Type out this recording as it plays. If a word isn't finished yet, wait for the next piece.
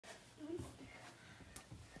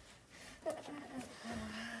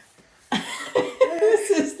This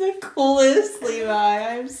is the coolest,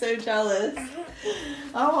 Levi. I'm so jealous.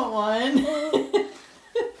 I want one.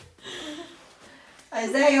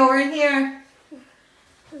 Isaiah, we're in here.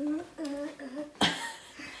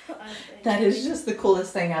 That is just the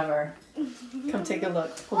coolest thing ever. Come take a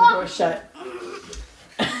look. Pull the door shut.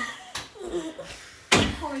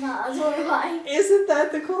 Oh no, so do I. Isn't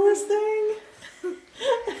that the coolest thing?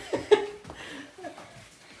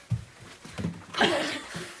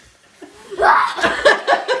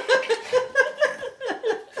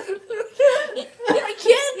 I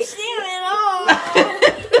can't see him at all. I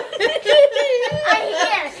can't.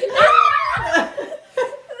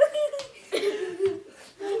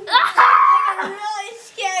 I'm really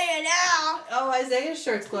scared now. Oh, Isaiah's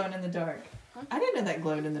shirt's glowing in the dark. I didn't know that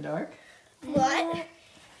glowed in the dark. What?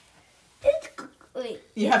 It's wait.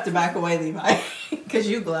 You have to back away, Levi, because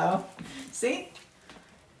you glow. See?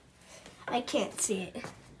 I can't see it.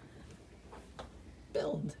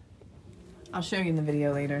 Build. I'll show you in the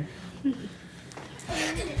video later.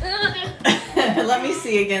 Let me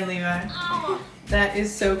see again, Levi. That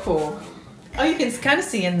is so cool. Oh, you can kind of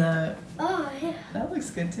see in the... Oh yeah. That looks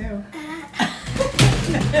good too.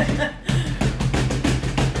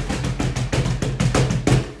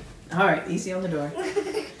 All right, easy on the door.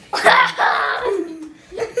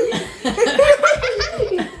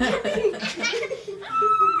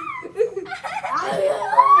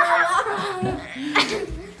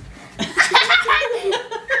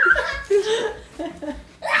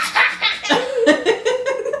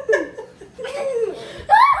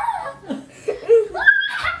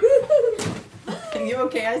 You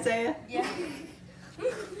okay, Isaiah? Yeah.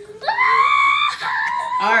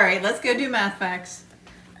 All right, let's go do math facts.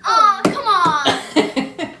 Oh, come on.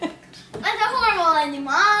 That's a horrible ending,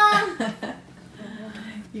 Mom.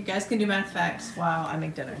 You guys can do math facts while I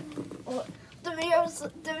make dinner. The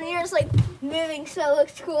mirror's like moving, so it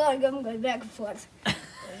looks cool. I'm going back and forth.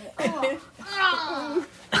 Oh.